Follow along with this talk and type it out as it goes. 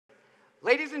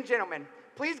Ladies and gentlemen,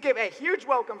 please give a huge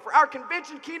welcome for our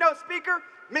convention keynote speaker,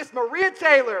 Miss Maria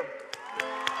Taylor.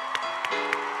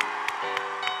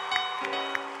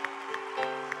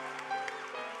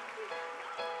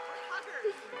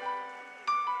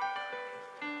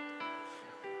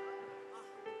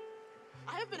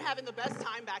 I have been having the best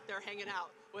time back there hanging out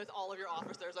with all of your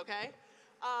officers, okay?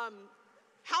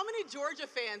 How many Georgia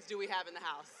fans do we have in the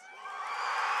house?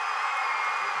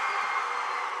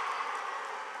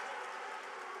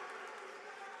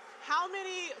 How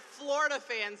many Florida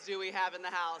fans do we have in the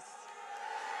house?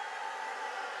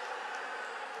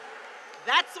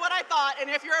 That's what I thought, and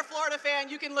if you're a Florida fan,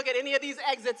 you can look at any of these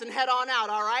exits and head on out,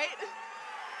 all right?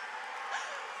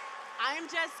 I'm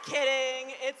just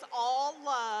kidding. It's all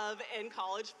love in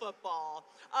college football.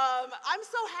 I'm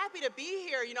so happy to be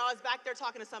here. You know, I was back there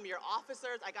talking to some of your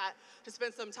officers. I got to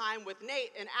spend some time with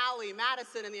Nate and Allie,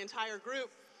 Madison, and the entire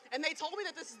group. And they told me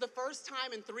that this is the first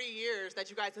time in 3 years that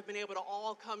you guys have been able to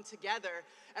all come together.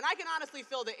 And I can honestly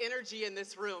feel the energy in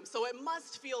this room. So it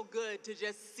must feel good to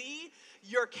just see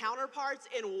your counterparts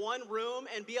in one room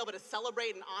and be able to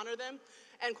celebrate and honor them.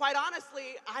 And quite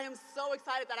honestly, I am so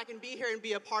excited that I can be here and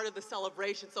be a part of the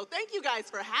celebration. So thank you guys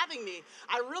for having me.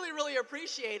 I really, really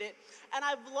appreciate it. And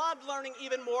I've loved learning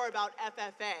even more about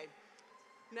FFA.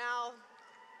 Now,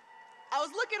 I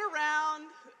was looking around,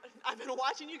 I've been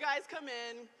watching you guys come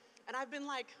in, and I've been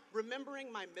like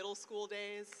remembering my middle school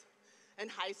days and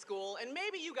high school. And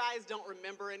maybe you guys don't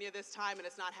remember any of this time and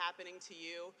it's not happening to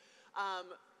you.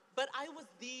 But I was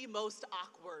the most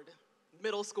awkward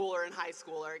middle schooler and high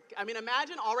schooler. I mean,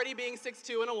 imagine already being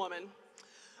 6'2" and a woman.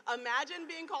 Imagine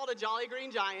being called a Jolly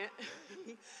Green Giant.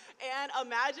 And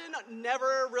imagine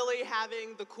never really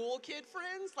having the cool kid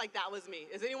friends. Like, that was me.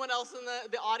 Is anyone else in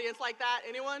the audience like that?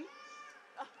 Anyone?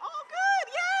 Oh,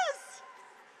 good, yes.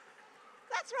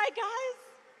 That's right,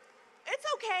 guys. It's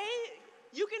okay.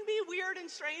 You can be weird and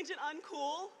strange and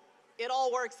uncool. It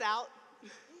all works out.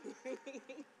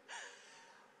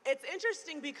 It's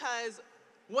interesting because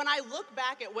when I look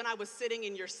back at when I was sitting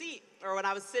in your seat or when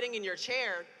I was sitting in your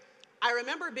chair, I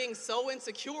remember being so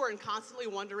insecure and constantly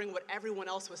wondering what everyone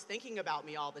else was thinking about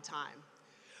me all the time.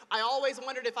 I always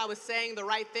wondered if I was saying the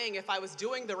right thing, if I was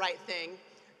doing the right thing,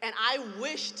 and I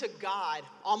wished to God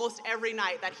almost every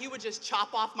night that he would just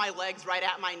chop off my legs right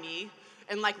at my knee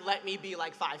and like let me be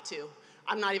like 5'2".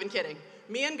 I'm not even kidding.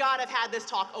 Me and God have had this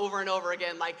talk over and over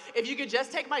again. Like, if you could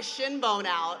just take my shin bone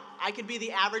out, I could be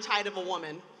the average height of a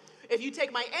woman. If you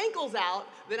take my ankles out,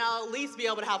 then I'll at least be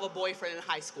able to have a boyfriend in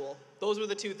high school. Those were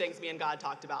the two things me and God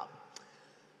talked about.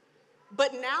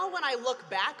 But now when I look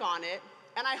back on it,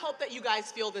 and I hope that you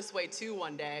guys feel this way too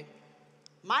one day,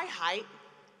 my height,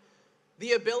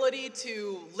 the ability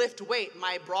to lift weight,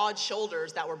 my broad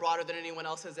shoulders that were broader than anyone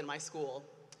else's in my school,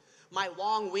 my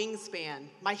long wingspan,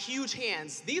 my huge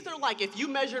hands. These are like, if you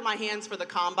measured my hands for the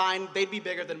combine, they'd be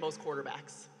bigger than most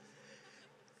quarterbacks.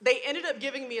 They ended up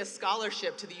giving me a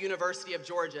scholarship to the University of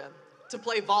Georgia to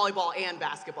play volleyball and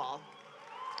basketball.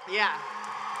 Yeah.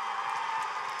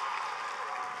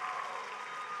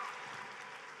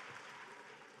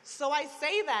 So I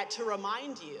say that to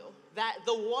remind you that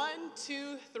the 1,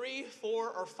 2, 3, 4,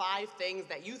 or 5 things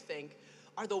that you think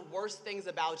are the worst things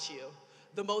about you,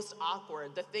 the most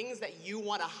awkward, the things that you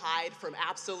want to hide from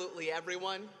absolutely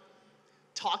everyone,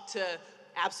 talk to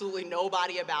absolutely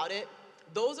nobody about it,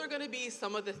 those are going to be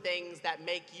some of the things that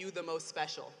make you the most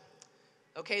special.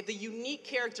 Okay, the unique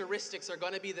characteristics are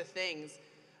going to be the things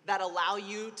that allow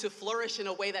you to flourish in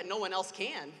a way that no one else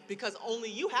can, because only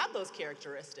you have those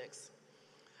characteristics.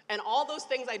 And all those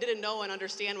things I didn't know and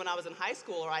understand when I was in high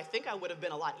school, or I think I would have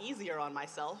been a lot easier on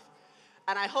myself.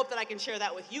 And I hope that I can share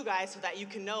that with you guys so that you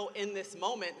can know in this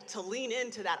moment to lean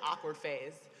into that awkward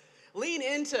phase. Lean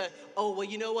into, oh, well,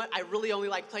 you know what? I really only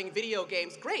like playing video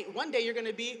games. Great, one day you're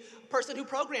gonna be a person who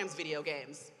programs video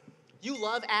games. You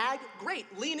love ag? Great,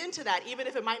 lean into that, even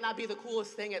if it might not be the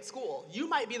coolest thing at school. You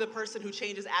might be the person who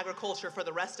changes agriculture for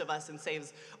the rest of us and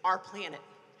saves our planet,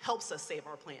 helps us save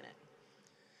our planet.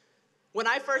 When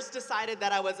I first decided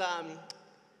that I was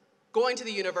going to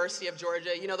the University of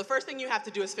Georgia, you know, the first thing you have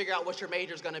to do is figure out what your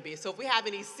major is going to be. So if we have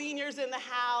any seniors in the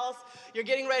house, you're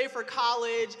getting ready for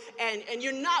college, and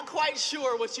you're not quite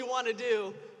sure what you want to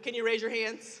do, can you raise your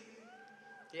hands?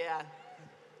 Yeah.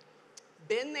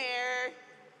 Been there.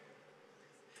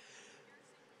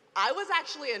 I was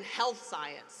actually in health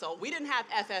science, so we didn't have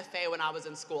FFA when I was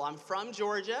in school. I'm from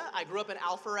Georgia. I grew up in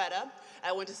Alpharetta.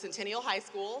 I went to Centennial High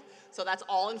School, so that's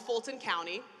all in Fulton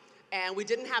County. And we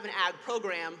didn't have an ag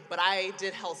program, but I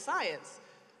did health science.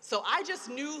 So I just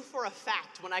knew for a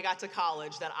fact when I got to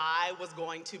college that I was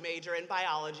going to major in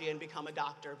biology and become a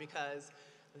doctor, because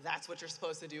That's what you're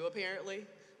supposed to do, apparently.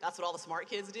 That's what all the smart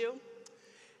kids do.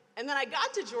 And then I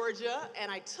got to Georgia,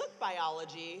 and I took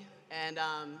biology, and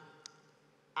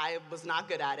I was not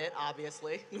good at it,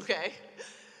 obviously, okay?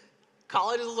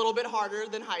 College is a little bit harder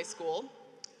than high school.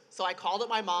 So I called up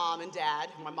my mom and dad.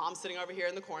 My mom's sitting over here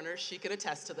in the corner. She can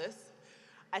attest to this.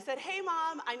 I said, hey,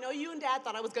 Mom, I know you and Dad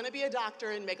thought I was going to be a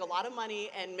doctor and make a lot of money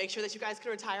and make sure that you guys could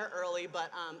retire early, but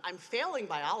I'm failing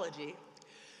biology.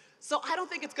 So I don't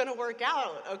think it's going to work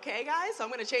out, okay, guys? So I'm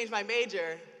going to change my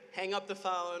major, hang up the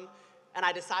phone, and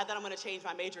I decide that I'm going to change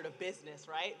my major to business,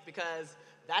 right? Because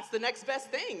that's the next best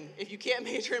thing. If you can't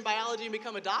major in biology and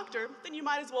become a doctor, then you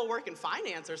might as well work in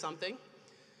finance or something.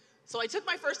 So I took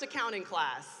my first accounting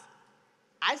class.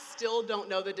 I still don't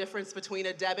know the difference between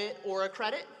a debit or a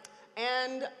credit.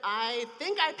 And I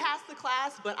think I passed the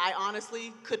class, but I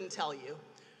honestly couldn't tell you.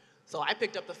 So I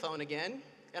picked up the phone again,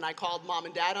 and I called Mom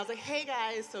and Dad, and I was like, hey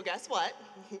guys, so guess what?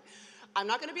 I'm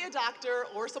not gonna be a doctor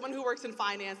or someone who works in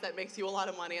finance that makes you a lot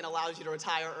of money and allows you to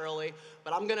retire early,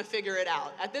 but I'm gonna figure it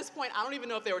out. At this point, I don't even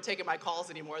know if they were taking my calls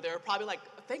anymore. They were probably like,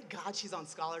 thank God she's on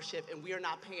scholarship and we are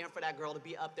not paying for that girl to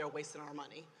be up there wasting our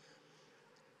money.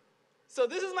 So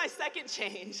this is my second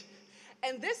change.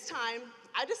 And this time,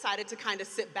 I decided to kind of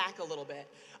sit back a little bit.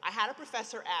 I had a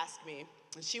professor ask me,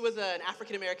 and she was an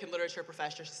African-American literature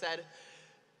professor. She said,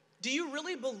 do you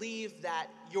really believe that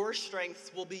your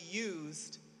strengths will be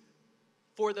used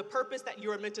for the purpose that you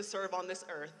are meant to serve on this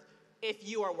earth if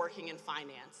you are working in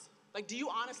finance? Like, do you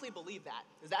honestly believe that?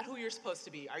 Is that who you're supposed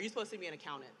to be? Are you supposed to be an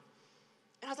accountant?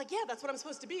 And I was like, yeah, that's what I'm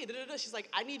supposed to be. She's like,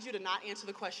 I need you to not answer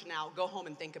the question now. Go home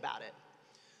and think about it.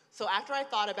 So after I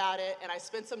thought about it, and I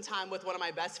spent some time with one of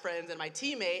my best friends and my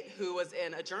teammate who was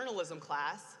in a journalism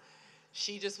class,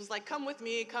 she just was like, come with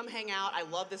me, come hang out. I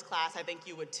love this class, I think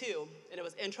you would too. And it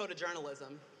was Intro to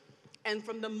Journalism. And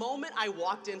from the moment I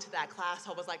walked into that class,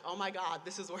 I was like, oh my God,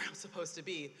 this is where I'm supposed to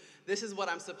be. This is what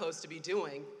I'm supposed to be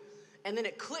doing. And then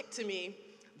it clicked to me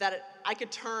that I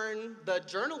could turn the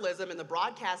journalism and the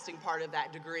broadcasting part of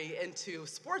that degree into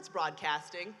sports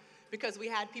broadcasting, because we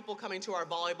had people coming to our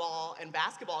volleyball and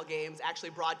basketball games actually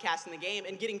broadcasting the game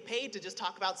and getting paid to just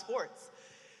talk about sports.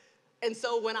 And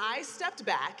so when I stepped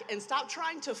back and stopped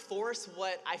trying to force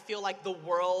what I feel like the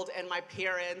world and my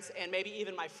parents and maybe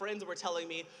even my friends were telling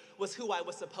me was who I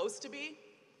was supposed to be,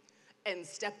 and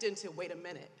stepped into, wait a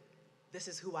minute, this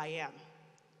is who I am.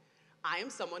 I am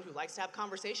someone who likes to have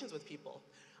conversations with people.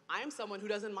 I am someone who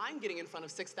doesn't mind getting in front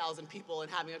of 6,000 people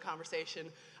and having a conversation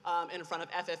in front of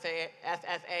FFA,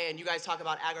 and you guys talk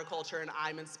about agriculture and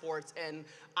I'm in sports, and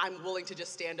I'm willing to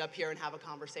just stand up here and have a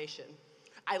conversation.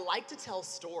 I like to tell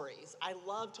stories. I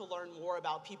love to learn more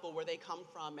about people, where they come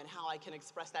from, and how I can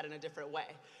express that in a different way.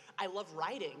 I love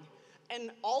writing.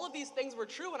 And all of these things were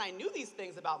true, and I knew these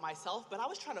things about myself, but I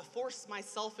was trying to force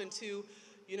myself into,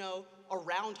 a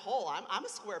round hole. I'm a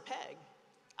square peg.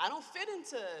 I don't fit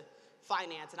into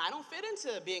finance, and I don't fit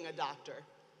into being a doctor.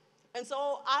 And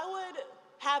so I would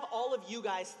have all of you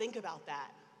guys think about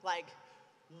that. Like,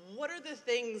 what are the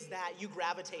things that you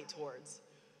gravitate towards?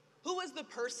 Who is the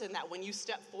person that when you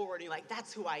step forward and you're like,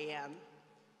 that's who I am?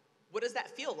 What does that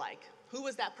feel like? Who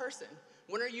is that person?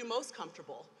 When are you most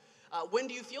comfortable? When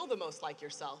do you feel the most like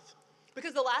yourself?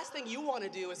 Because the last thing you want to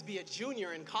do is be a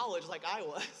junior in college like I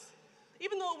was,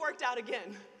 even though it worked out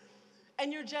again.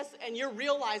 And you're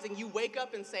realizing, you wake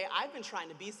up and say, I've been trying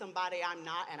to be somebody I'm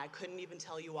not, and I couldn't even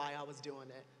tell you why I was doing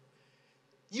it.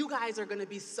 You guys are gonna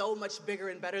be so much bigger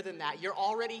and better than that. You're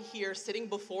already here sitting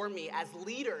before me as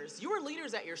leaders. You are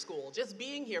leaders at your school, just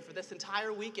being here for this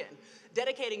entire weekend,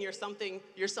 dedicating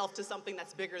yourself to something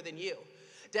that's bigger than you,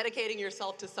 dedicating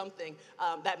yourself to something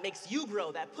that makes you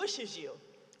grow, that pushes you.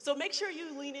 So make sure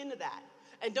you lean into that.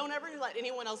 And don't ever let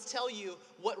anyone else tell you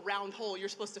what round hole you're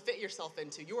supposed to fit yourself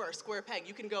into. You are a square peg.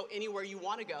 You can go anywhere you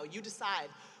want to go. You decide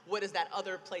what is that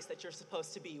other place that you're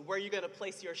supposed to be, where you're going to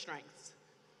place your strengths.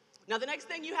 Now, the next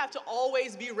thing you have to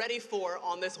always be ready for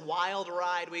on this wild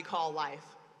ride we call life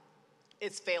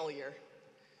is failure.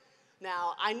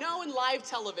 Now, I know in live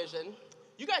television,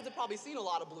 you guys have probably seen a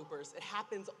lot of bloopers. It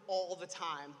happens all the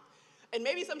time. And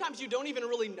maybe sometimes you don't even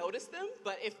really notice them,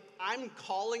 but if I'm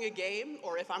calling a game,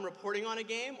 or if I'm reporting on a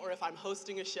game, or if I'm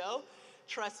hosting a show,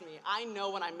 trust me, I know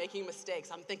when I'm making mistakes,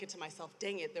 I'm thinking to myself,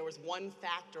 dang it, there was one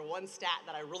fact or one stat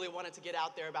that I really wanted to get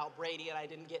out there about Brady and I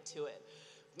didn't get to it.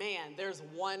 Man, there's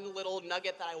one little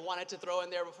nugget that I wanted to throw in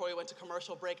there before we went to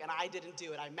commercial break and I didn't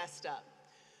do it, I messed up.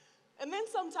 And then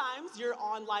sometimes you're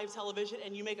on live television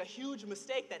and you make a huge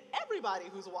mistake that everybody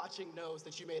who's watching knows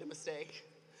that you made a mistake.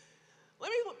 Let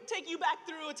me take you back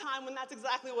through a time when that's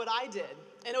exactly what I did.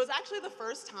 And it was actually the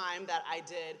first time that I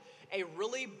did a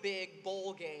really big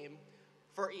bowl game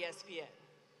for ESPN.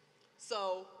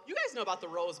 So, you guys know about the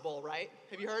Rose Bowl, right?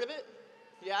 Have you heard of it?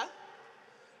 Yeah?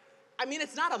 I mean,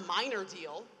 it's not a minor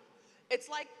deal. It's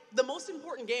like the most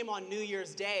important game on New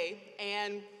Year's Day,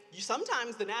 and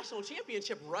sometimes the national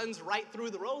championship runs right through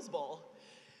the Rose Bowl.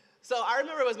 So I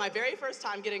remember it was my very first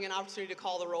time getting an opportunity to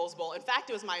call the Rose Bowl. In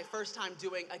fact, it was my first time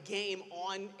doing a game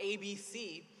on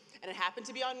ABC, and it happened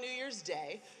to be on New Year's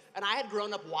Day. And I had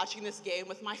grown up watching this game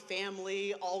with my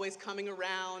family, always coming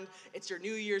around. It's your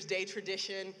New Year's Day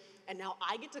tradition. And now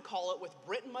I get to call it with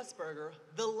Brent Musburger,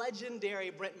 the legendary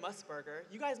Brent Musburger.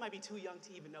 You guys might be too young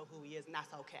to even know who he is, and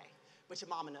that's okay. But your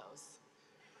mama knows,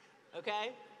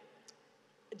 okay?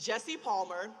 Jesse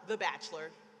Palmer, The Bachelor.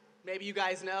 Maybe you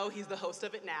guys know he's the host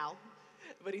of it now,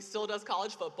 but he still does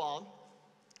college football.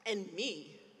 And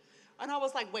me. And I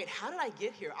was like, wait, how did I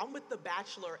get here? I'm with The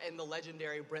Bachelor and the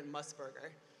legendary Brent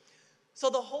Musburger. So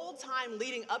the whole time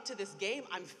leading up to this game,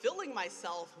 I'm filling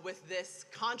myself with this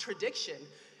contradiction.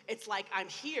 It's like I'm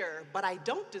here, but I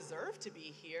don't deserve to be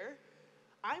here.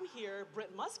 I'm here,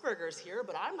 Brent Musburger's here,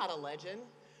 but I'm not a legend.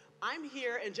 I'm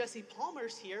here and Jesse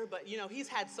Palmer's here, but he's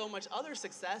had so much other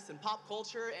success in pop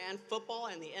culture and football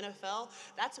and the NFL.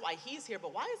 That's why he's here,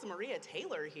 but why is Maria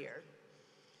Taylor here?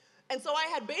 And so I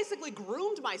had basically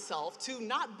groomed myself to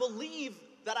not believe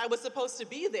that I was supposed to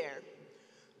be there.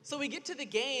 So we get to the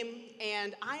game,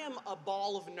 and I am a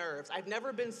ball of nerves. I've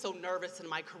never been so nervous in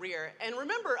my career. And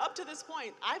remember, up to this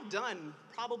point, I've done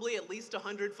probably at least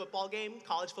 100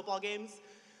 college football games.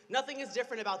 Nothing is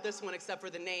different about this one except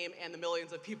for the name and the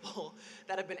millions of people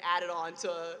that have been added on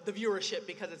to the viewership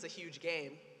because it's a huge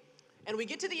game. And we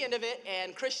get to the end of it,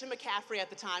 and Christian McCaffrey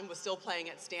at the time was still playing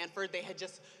at Stanford. They had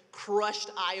just crushed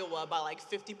Iowa by like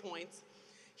 50 points.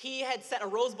 He had set a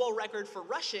Rose Bowl record for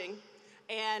rushing,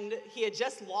 and he had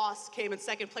just came in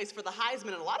second place for the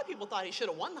Heisman, and a lot of people thought he should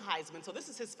have won the Heisman, so this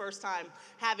is his first time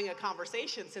having a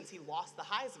conversation since he lost the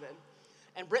Heisman.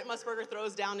 And Brent Musburger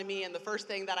throws down to me, and the first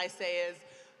thing that I say is,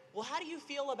 well, how do you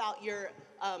feel about your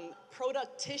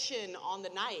productition on the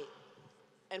night?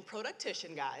 And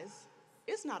productition, guys,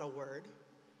 is not a word.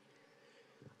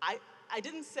 I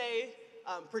didn't say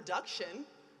production.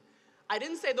 I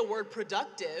didn't say the word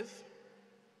productive.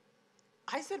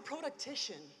 I said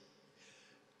productition.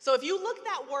 So if you look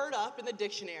that word up in the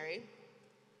dictionary,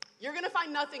 you're gonna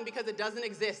find nothing because it doesn't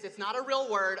exist. It's not a real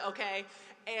word, okay?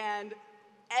 And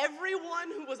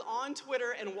everyone who was on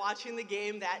Twitter and watching the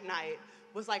game that night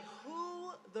was like,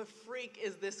 who the freak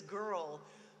is this girl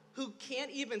who can't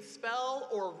even spell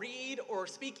or read or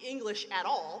speak English at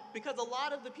all? Because a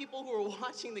lot of the people who were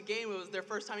watching the game, it was their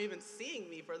first time even seeing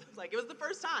me it was the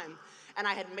first time. And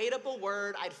I had made up a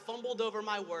word, I'd fumbled over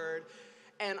my word,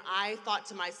 and I thought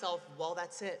to myself, well,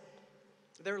 that's it.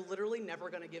 They're literally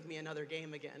never gonna give me another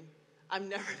game again. I'm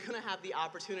never gonna have the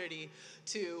opportunity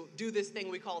to do this thing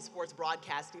we call sports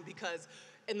broadcasting, because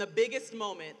in the biggest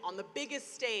moment, on the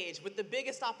biggest stage, with the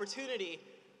biggest opportunity,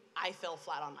 I fell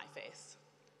flat on my face.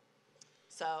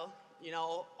 So,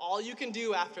 all you can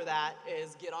do after that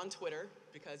is get on Twitter,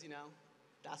 because,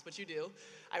 that's what you do.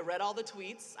 I read all the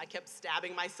tweets. I kept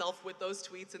stabbing myself with those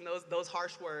tweets and those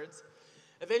harsh words.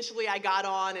 Eventually, I got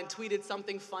on and tweeted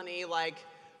something funny like,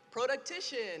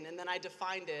 productition, and then I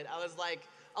defined it. I was like,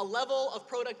 a level of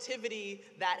productivity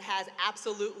that has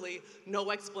absolutely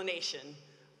no explanation,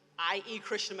 i.e.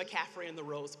 Christian McCaffrey in the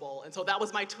Rose Bowl. And so that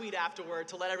was my tweet afterward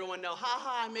to let everyone know,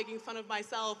 ha, I'm making fun of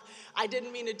myself. I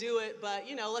didn't mean to do it, but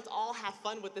let's all have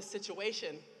fun with this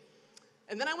situation.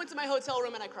 And then I went to my hotel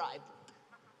room and I cried.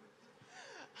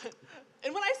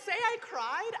 And when I say I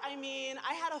cried, I mean,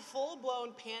 I had a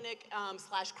full-blown panic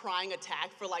 / crying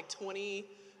attack for like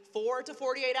 24 to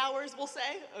 48 hours, we'll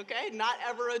say, okay? Not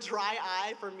ever a dry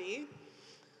eye for me.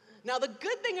 Now, the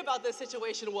good thing about this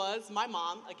situation was my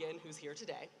mom, again, who's here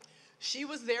today, she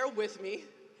was there with me,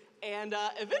 and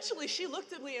eventually she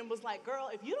looked at me and was like, girl,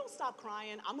 if you don't stop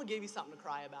crying, I'm gonna give you something to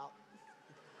cry about.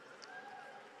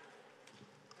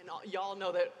 And y'all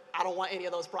know that I don't want any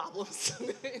of those problems.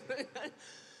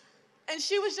 And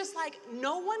she was just like,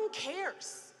 no one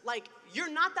cares. Like,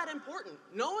 you're not that important.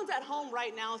 No one's at home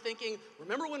right now thinking,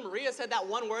 remember when Maria said that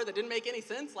one word that didn't make any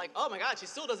sense? Like, oh my God, she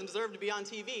still doesn't deserve to be on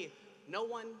TV. No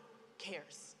one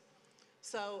cares.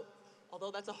 So,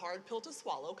 although that's a hard pill to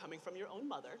swallow coming from your own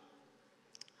mother,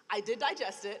 I did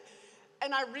digest it,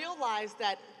 and I realized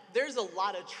that there's a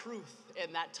lot of truth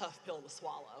in that tough pill to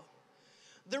swallow.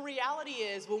 The reality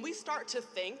is, when we start to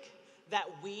think that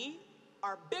we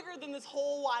are bigger than this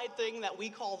whole wide thing that we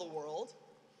call the world,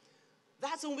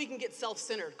 that's when we can get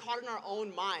self-centered, caught in our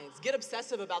own minds, get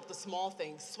obsessive about the small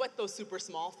things, sweat those super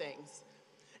small things.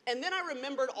 And then I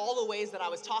remembered all the ways that I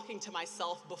was talking to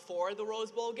myself before the Rose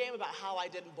Bowl game about how I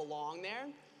didn't belong there.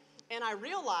 And I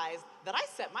realized that I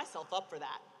set myself up for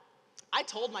that. I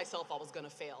told myself I was gonna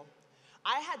fail.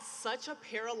 I had such a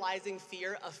paralyzing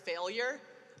fear of failure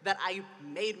that I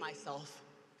made myself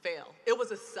fail. It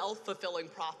was a self-fulfilling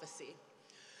prophecy.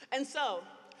 And so,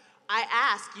 I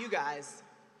ask you guys,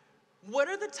 what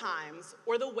are the times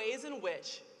or the ways in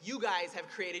which you guys have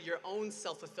created your own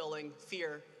self-fulfilling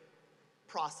fear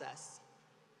process?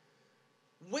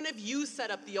 When have you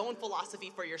set up the own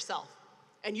philosophy for yourself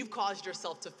and you've caused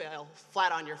yourself to fail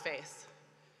flat on your face?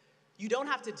 You don't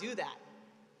have to do that.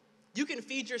 You can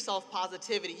feed yourself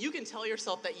positivity. You can tell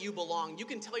yourself that you belong. You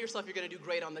can tell yourself you're gonna do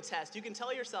great on the test. You can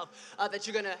tell yourself that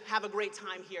you're gonna have a great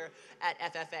time here at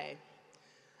FFA.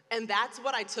 And that's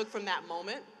what I took from that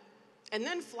moment. And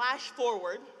then flash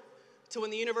forward to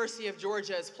when the University of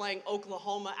Georgia is playing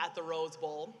Oklahoma at the Rose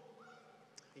Bowl.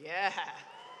 Yeah.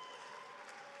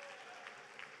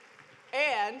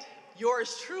 And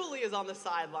yours truly is on the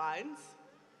sidelines.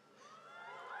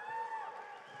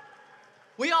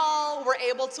 We all were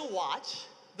able to watch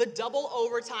the double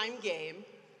overtime game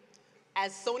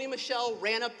as Sony Michel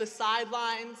ran up the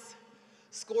sidelines,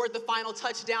 scored the final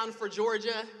touchdown for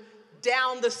Georgia,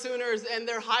 downed the Sooners and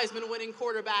their Heisman winning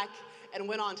quarterback, and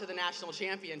went on to the national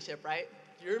championship, right?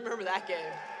 Do you remember that game?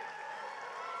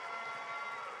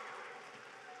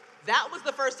 That was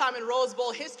the first time in Rose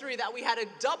Bowl history that we had a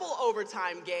double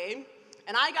overtime game,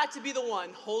 and I got to be the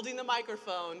one holding the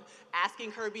microphone,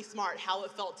 asking Kirby Smart how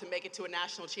it felt to make it to a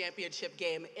national championship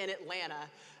game in Atlanta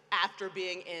after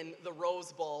being in the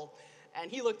Rose Bowl. And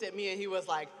he looked at me and he was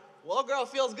like, well, girl,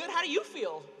 feels good. How do you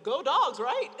feel? Go Dogs,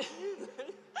 right?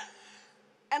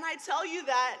 And I tell you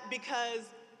that because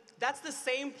that's the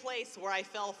same place where I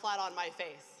fell flat on my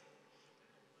face.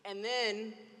 And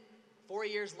then 4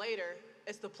 years later,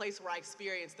 it's the place where I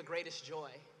experienced the greatest joy.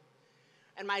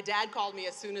 And my dad called me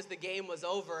as soon as the game was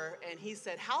over, and he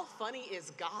said, how funny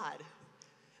is God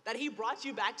that he brought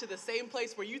you back to the same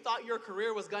place where you thought your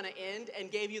career was gonna end and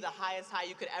gave you the highest high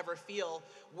you could ever feel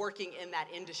working in that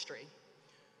industry.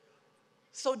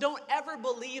 So don't ever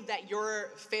believe that your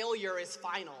failure is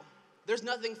final. There's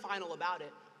nothing final about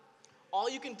it. All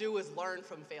you can do is learn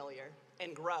from failure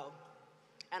and grow.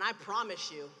 And I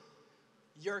promise you,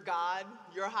 your God,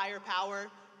 your higher power,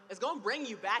 is gonna bring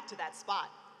you back to that spot.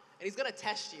 And he's gonna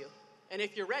test you. And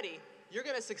if you're ready, you're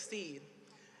gonna succeed.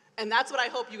 And that's what I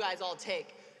hope you guys all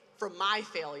take from my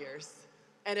failures.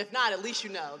 And if not, at least you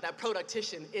know that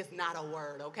productition is not a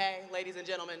word, okay, ladies and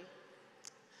gentlemen?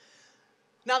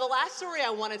 Now, the last story I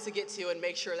wanted to get to and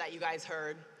make sure that you guys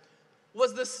heard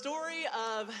was the story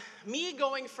of me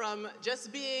going from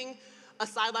just being a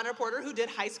sideline reporter who did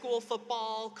high school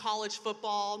football, college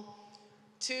football,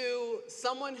 to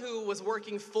someone who was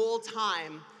working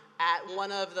full-time at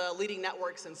one of the leading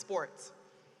networks in sports.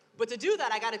 But to do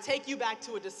that, I got to take you back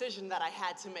to a decision that I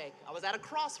had to make. I was at a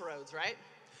crossroads, right?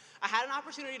 I had an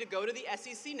opportunity to go to the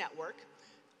SEC network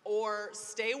or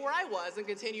stay where I was and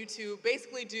continue to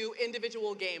basically do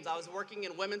individual games. I was working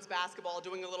in women's basketball,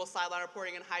 doing a little sideline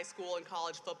reporting in high school and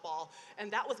college football,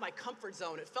 and that was my comfort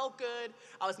zone. It felt good.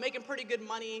 I was making pretty good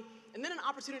money, and then an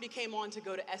opportunity came on to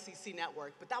go to SEC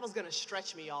Network, but that was gonna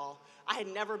stretch me, y'all. I had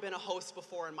never been a host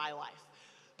before in my life,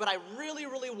 but I really,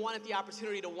 really wanted the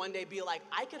opportunity to one day be like,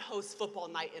 I could host Football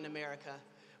Night in America,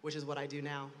 which is what I do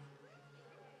now,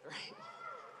 right?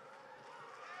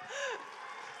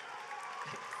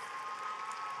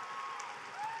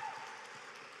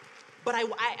 But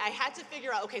I had to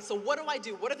figure out, okay, so what do I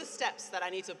do? What are the steps that I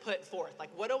need to put forth? Like,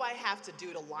 what do I have to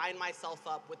do to line myself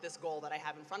up with this goal that I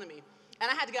have in front of me? And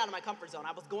I had to get out of my comfort zone.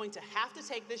 I was going to have to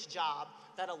take this job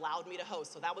that allowed me to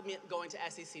host. So that would mean going to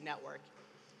SEC Network.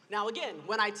 Now, again,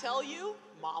 when I tell you,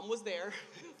 Mom was there.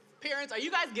 Parents, are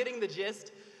you guys getting the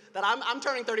gist? That I'm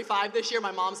turning 35 this year,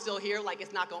 my mom's still here. Like,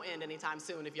 it's not gonna end anytime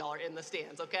soon if y'all are in the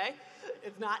stands, okay?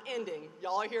 It's not ending.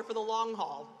 Y'all are here for the long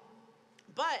haul.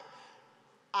 But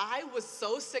I was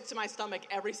so sick to my stomach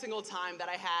every single time that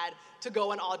I had to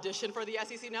go and audition for the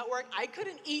SEC Network. I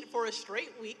couldn't eat for a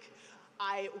straight week.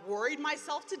 I worried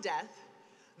myself to death.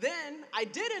 Then I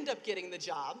did end up getting the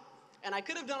job, and I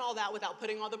could have done all that without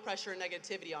putting all the pressure and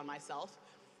negativity on myself.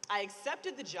 I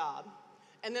accepted the job,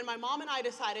 and then my mom and I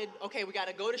decided, okay, we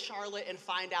gotta go to Charlotte and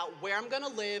find out where I'm gonna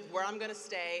live, where I'm gonna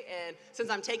stay, and since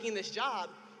I'm taking this job,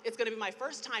 it's gonna be my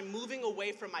first time moving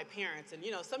away from my parents. And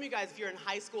you know, some of you guys, if you're in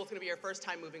high school, it's gonna be your first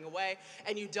time moving away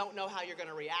and you don't know how you're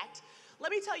gonna react. Let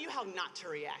me tell you how not to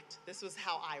react. This was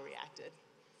how I reacted.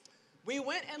 We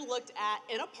went and looked at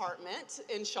an apartment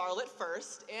in Charlotte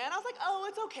first, and I was like, oh,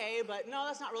 it's okay, but no,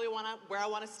 that's not really where I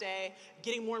wanna stay.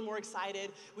 Getting more and more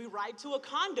excited. We ride to a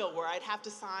condo where I'd have to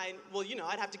sign, well, you know,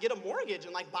 I'd have to get a mortgage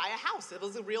and like buy a house. It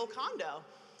was a real condo.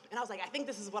 And I was like, I think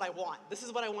this is what I want. This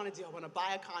is what I want to do. I want to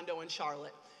buy a condo in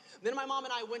Charlotte. Then my mom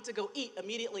and I went to go eat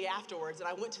immediately afterwards, and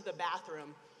I went to the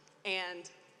bathroom, and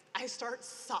I start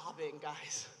sobbing,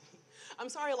 guys. I'm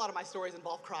sorry a lot of my stories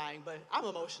involve crying, but I'm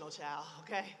an emotional child,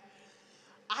 okay?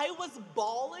 I was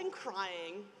bawling,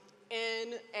 crying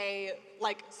in a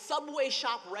Subway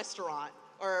shop restaurant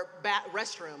or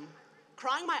restroom,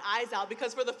 crying my eyes out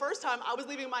because for the first time I was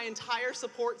leaving my entire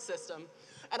support system.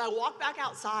 And I walked back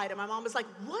outside and my mom was like,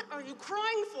 "What are you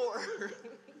crying for?"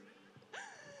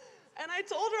 And I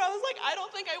told her, I was like, I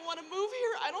don't think I want to move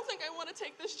here. I don't think I want to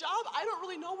take this job. I don't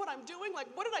really know what I'm doing. Like,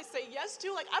 what did I say yes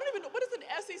to? Like, I don't even know, what is an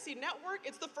SEC network?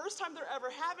 It's the first time they're ever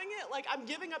having it. Like, I'm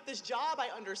giving up this job I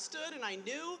understood and I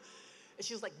knew. And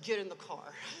she was like, get in the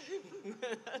car.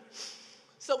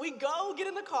 So we go get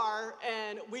in the car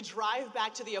and we drive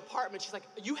back to the apartment. She's like,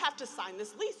 you have to sign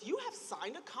this lease. You have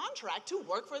signed a contract to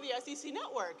work for the SEC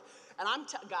network. And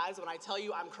guys, when I tell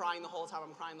you I'm crying the whole time,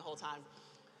 I'm crying the whole time.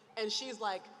 And she's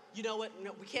like, you know what,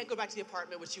 no, we can't go back to the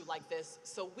apartment with you like this.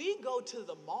 So we go to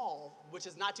the mall, which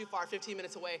is not too far, 15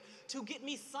 minutes away, to get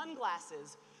me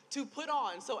sunglasses to put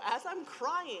on. So as I'm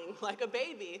crying like a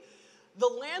baby, the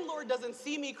landlord doesn't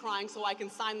see me crying so I can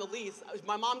sign the lease.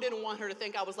 My mom didn't want her to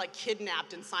think I was like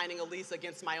kidnapped and signing a lease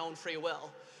against my own free will.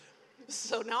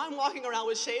 So now I'm walking around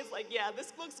with shades like, yeah,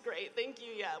 this looks great, thank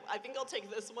you, yeah. I think I'll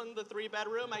take this one, the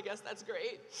 3-bedroom, I guess that's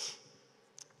great.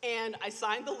 And I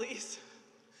signed the lease.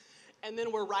 And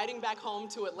then we're riding back home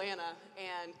to Atlanta,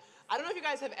 and I don't know if you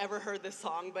guys have ever heard this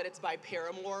song, but it's by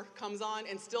Paramore, comes on,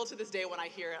 and still to this day when I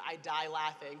hear it, I die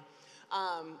laughing.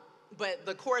 But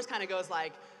the chorus kind of goes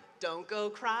like, don't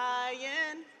go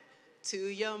crying to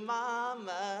your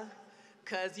mama,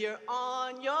 'cause you're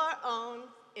on your own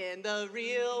in the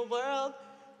real world.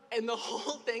 And the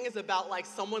whole thing is about like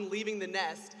someone leaving the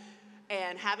nest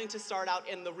and having to start out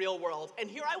in the real world. And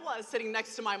here I was sitting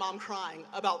next to my mom crying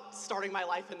about starting my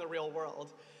life in the real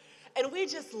world. And we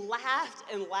just laughed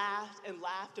and laughed and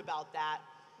laughed about that,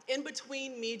 in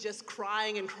between me just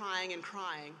crying and crying and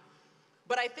crying.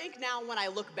 But I think now when I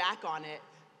look back on it,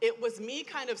 it was me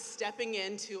kind of stepping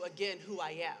into, again, who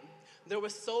I am. There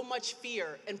was so much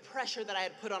fear and pressure that I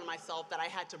had put on myself that I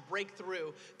had to break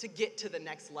through to get to the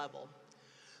next level.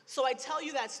 So I tell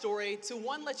you that story to,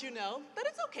 one, let you know that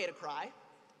it's okay to cry.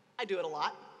 I do it a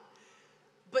lot.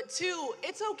 But two,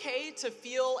 it's okay to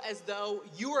feel as though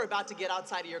you are about to get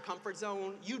outside of your comfort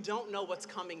zone, you don't know what's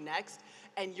coming next,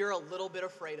 and you're a little bit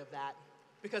afraid of that.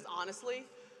 Because honestly,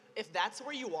 if that's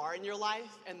where you are in your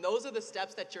life, and those are the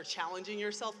steps that you're challenging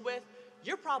yourself with,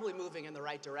 you're probably moving in the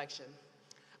right direction.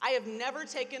 I have never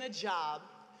taken a job,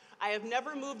 I have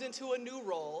never moved into a new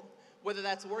role, whether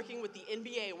that's working with the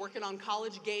NBA, working on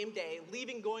College Game Day,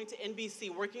 leaving, going to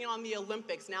NBC, working on the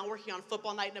Olympics, now working on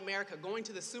Football Night in America, going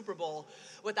to the Super Bowl,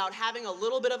 without having a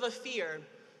little bit of a fear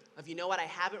of, you know what, I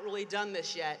haven't really done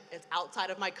this yet. It's outside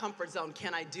of my comfort zone.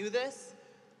 Can I do this?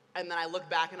 And then I look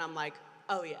back and I'm like,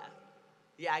 oh yeah,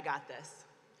 I got this.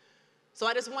 So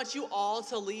I just want you all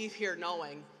to leave here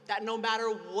knowing that no matter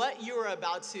what you're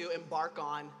about to embark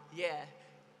on, yeah,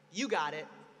 you got it.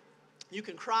 You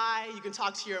can cry, you can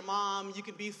talk to your mom, you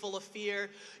can be full of fear,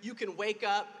 you can wake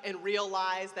up and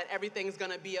realize that everything's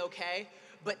gonna be okay,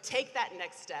 but take that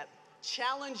next step,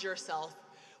 challenge yourself,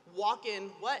 walk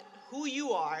in who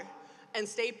you are, and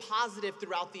stay positive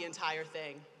throughout the entire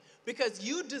thing, because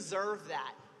you deserve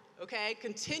that, okay?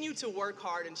 Continue to work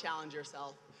hard and challenge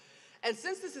yourself. And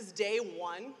since this is day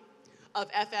 1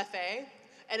 of FFA,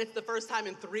 and it's the first time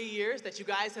in 3 years that you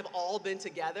guys have all been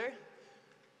together,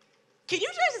 can you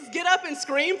just get up and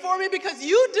scream for me? Because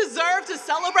you deserve to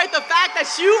celebrate the fact that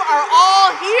you are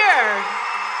all here.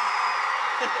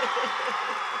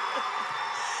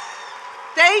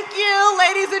 Thank you,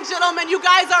 ladies and gentlemen. You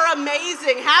guys are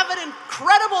amazing. Have an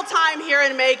incredible time here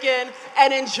in Macon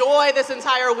and enjoy this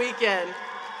entire weekend.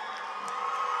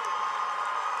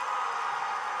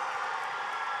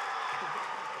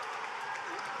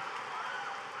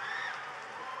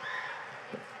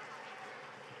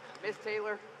 Ms.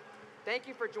 Taylor, thank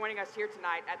you for joining us here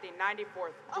tonight at the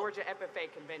 94th Georgia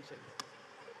FFA Convention.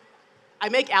 I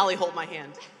make Allie hold my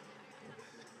hand.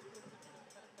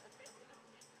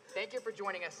 Thank you for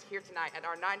joining us here tonight at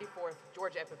our 94th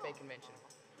Georgia FFA Convention.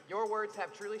 Your words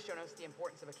have truly shown us the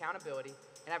importance of accountability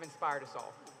and have inspired us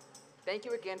all. Thank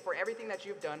you again for everything that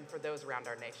you've done for those around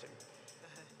our nation.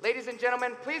 Ladies and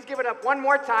gentlemen, please give it up one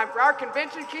more time for our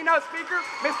convention keynote speaker,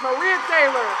 Ms. Maria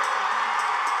Taylor.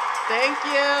 Thank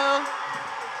you.